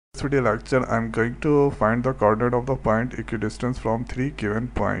this video lecture I am going to find the coordinate of the point equidistance from three given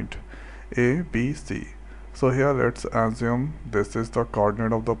point A, B, C. So here let's assume this is the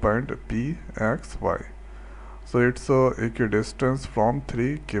coordinate of the point P, X, Y. So it's equidistance from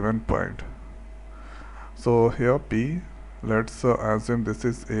three given point. So here P, let's assume this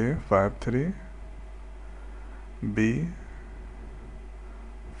is A 5 3, B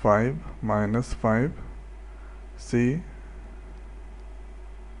 5 minus 5, C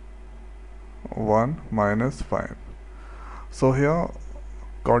 1 minus 5. So here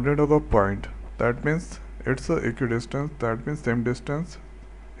coordinate of the point, that means it's a equidistance, that means same distance.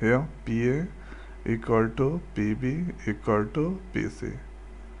 Here PA equal to PB equal to PC.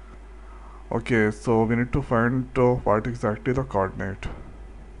 Okay, so we need to find what exactly the coordinate.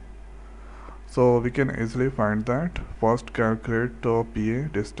 So we can easily find that. First calculate PA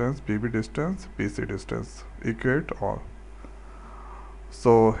distance, PB distance, PC distance, equate all.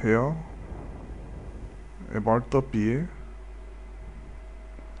 So here about the PA,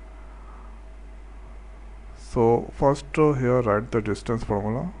 so first here write the distance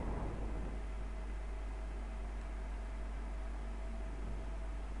formula.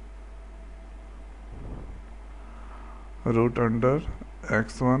 Root under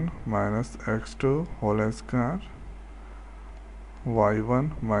x1 minus x2 whole square,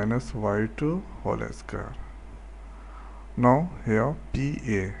 y1 minus y2 whole square. Now here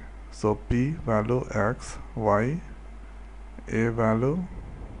PA, so P value x, y, A value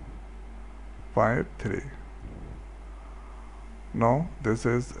 5 3. Now this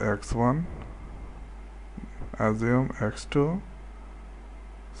is x1, assume x2,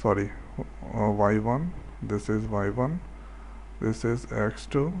 sorry, y1, this is y1, this is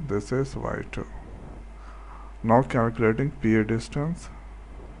x2, this is y2. Now calculating PA distance,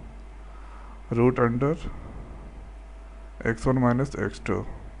 root under x1 minus x2,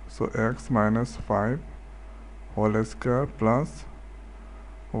 so x minus 5 whole square plus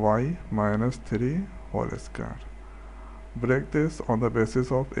y minus 3 whole square. Break this on the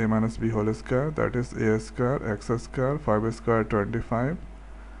basis of a minus b whole square, that is a square x square 5 square 25,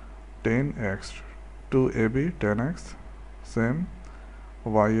 10x, 2ab 10x, same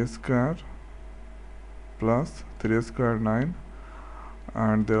y square plus 3 square 9,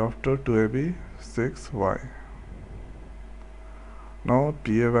 and thereafter 2ab 6y. Now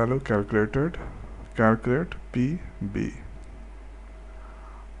PA value calculated, calculate PB.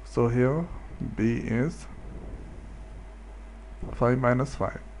 So here B is 5 minus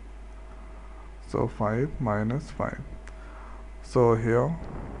 5, so 5 minus 5. So here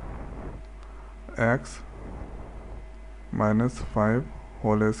x minus 5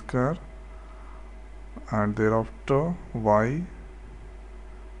 whole square, and thereafter y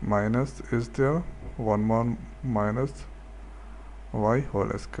minus is there, one more minus y whole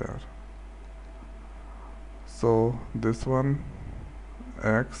square. So this one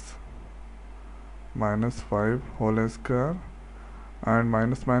x minus 5 whole square, and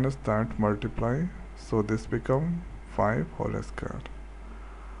minus minus that multiply, so this become 5 whole square.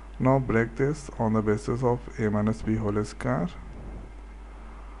 Now break this on the basis of a minus b whole square.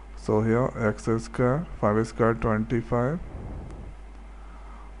 So here x square 5 square 25.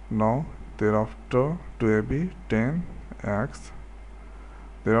 Now thereafter 2ab 10x,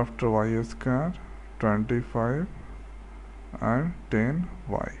 thereafter y square 25 and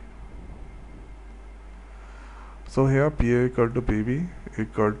 10y. So here PA equal to PB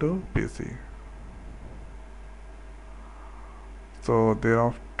equal to PC. So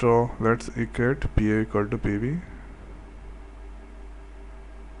thereafter let's equate PA equal to PB,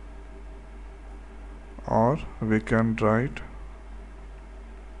 or we can write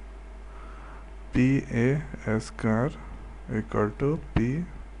PA square equal to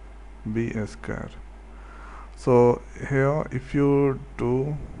PB square. So here if you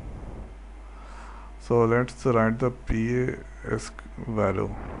do, so let's write the PA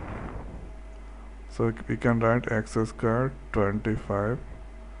value. So we can write x square 25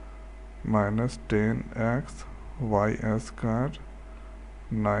 minus 10x, y square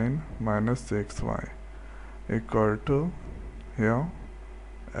 9 minus 6y equal to here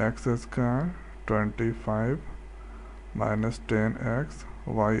x square 25 minus 10x,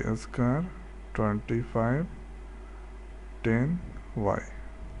 y square 25 10y.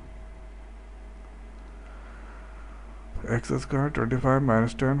 X square 25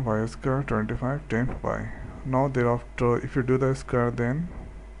 minus 10, y square 25 10y. Now thereafter if you do the square, then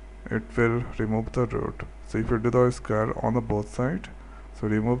it will remove the root. So if you do the square on the both side, so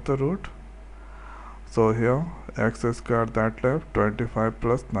remove the root. So here x square that left 25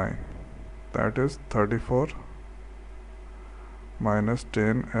 plus 9, that is 34 minus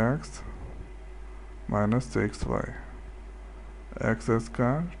 10x minus 6y. X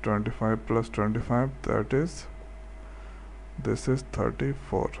square 25 plus 25, that is, this is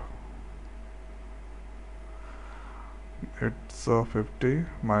 34. It's 50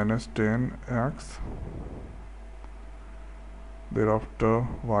 minus 10x, thereafter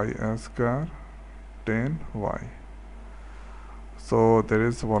y square 10y. So there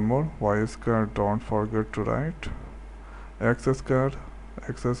is one more y square, don't forget to write. X square,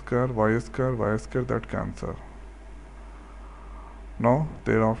 y square, that cancel. Now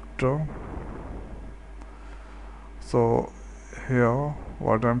thereafter, so here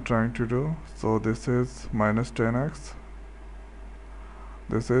what I'm trying to do, so this is minus 10x,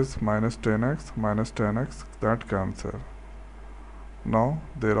 this is minus 10x, that cancel. Now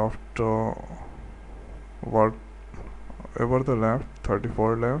thereafter, whatever the left,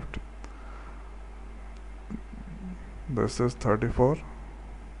 34 left, this is 34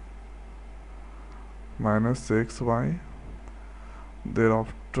 minus 6y,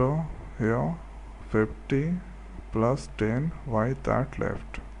 thereafter here 50 plus 10y, that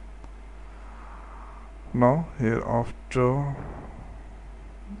left. Now hereafter,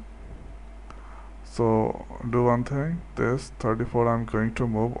 so do one thing, this 34 I'm going to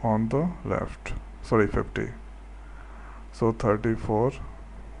move on the left, sorry 50, so 34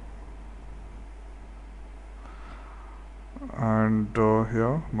 and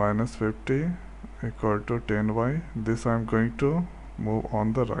here minus 50 equal to 10y, this I'm going to move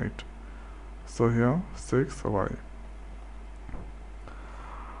on the right, so here 6y.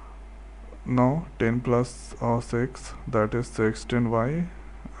 Now 10 plus 6, that is 16y,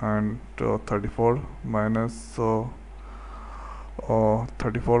 and 34 minus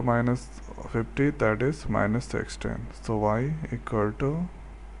 50, that is minus 16, so y equal to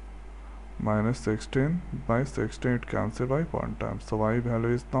minus 16 by 16, it cancel by one time, so y value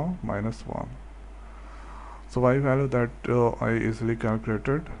is now minus 1. So y value that I easily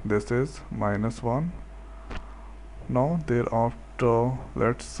calculated, this is minus 1. Now thereafter,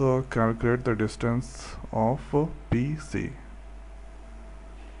 let's calculate the distance of PC.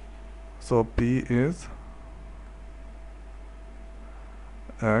 So P is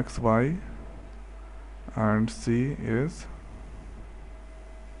x, y, and C is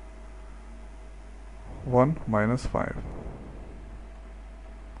 1 minus 5.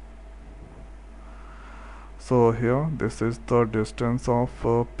 So here this is the distance of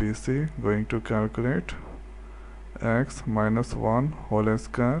PC, going to calculate x minus 1 whole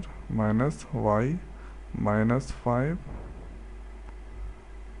square minus y minus 5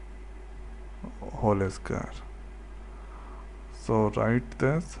 whole square. So write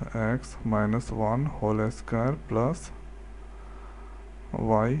this x minus 1 whole square plus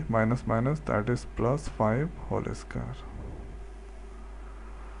y minus minus, that is plus 5 whole square.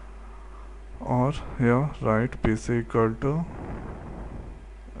 Or here write PC equal to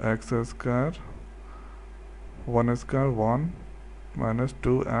x square 1 square 1 minus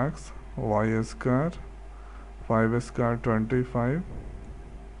 2x, y square 5 square 25,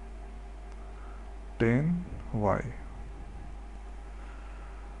 10y.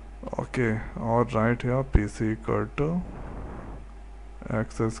 Okay, or write here PC equal to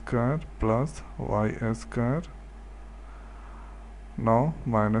x square plus y square, now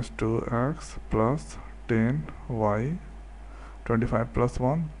minus 2x plus 10y, 25 plus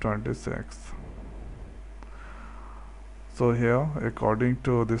 1, 26. So here according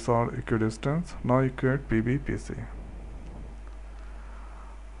to this are equidistance, now equate PB PC.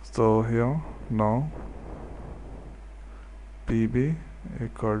 So here now PB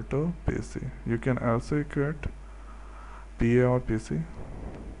equal to PC. You can also equate PA or PC.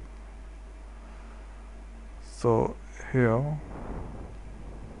 So here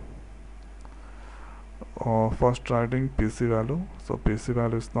first writing PC value. So PC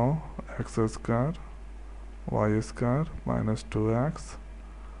value is now x square y square minus 2x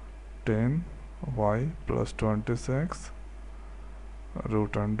 10y plus 26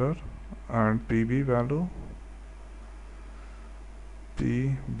 root under, and PB value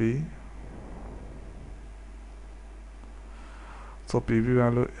PB, so PB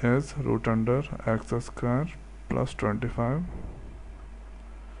value is root under x square plus 25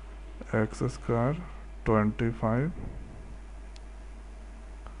 x square 25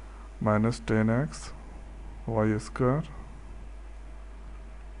 minus 10x y square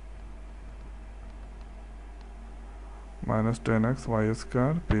minus 10x y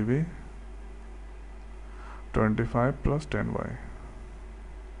square PB 25 plus 10y,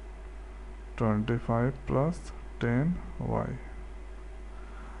 25 plus 10y.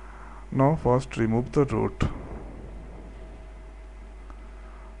 Now first remove the root.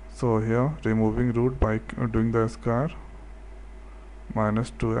 So here removing root by doing the square, minus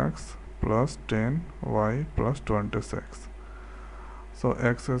 2x plus 10y plus 26. So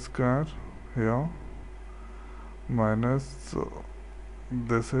x square here minus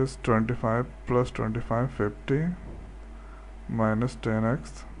this is 25 plus 25 50 minus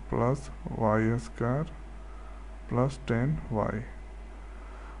 10x plus y square plus 10y.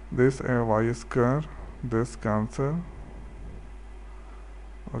 This y square, this cancel.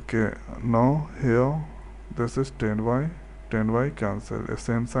 Okay, now here this is 10y cancel, a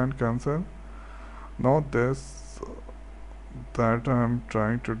same sign cancel. Now this that I am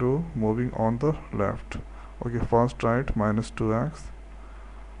trying to do, moving on the left. Okay, first right, minus 2x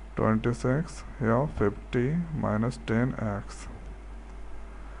 26, here 50 minus 10x.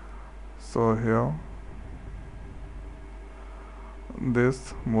 So here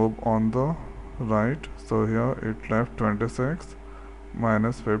this move on the right, so here it left 26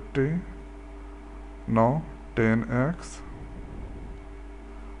 minus 50, now 10x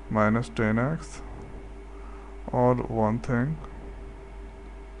minus 10x, or one thing,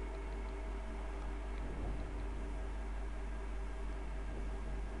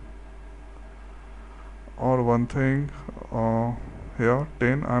 here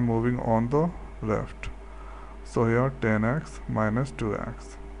 10 I'm moving on the left, so here 10x minus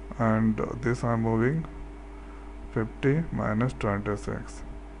 2x, and this I'm moving 50 minus 26.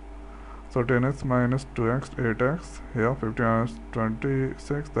 So 10x minus 2x 8x, here 50 minus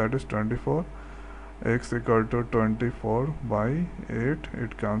 26, that is 24, x equal to 24 by 8,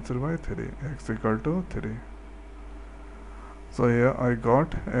 it cancel by 3, x equal to 3. So here I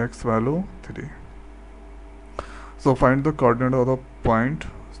got x value 3. So find the coordinate of the point.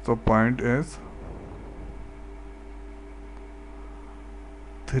 So point is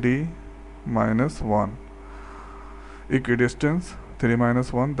 3 minus 1. Equidistance 3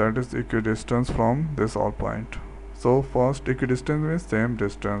 minus 1, that is equidistance from this all point. So first equidistance means same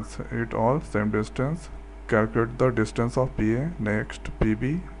distance, it all same distance. Calculate the distance of PA, next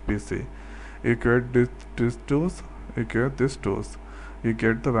PB, PC. Equate these twos, equate these twos, you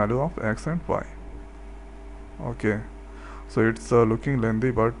get the value of x and y. Okay, so it's looking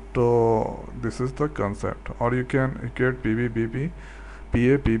lengthy, but this is the concept. Or you can equate PB, BB, PA,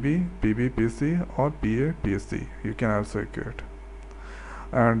 PB, PB, PC, or PA, PC. You can also equate.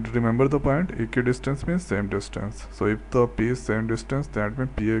 And remember the point, equidistance means same distance. So if the P is same distance, that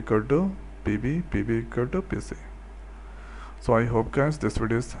means PA equal to PB, PB equal to PC. So I hope guys this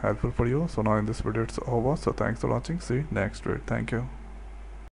video is helpful for you. So now in this video it's over. So thanks for watching. See you next video. Thank you.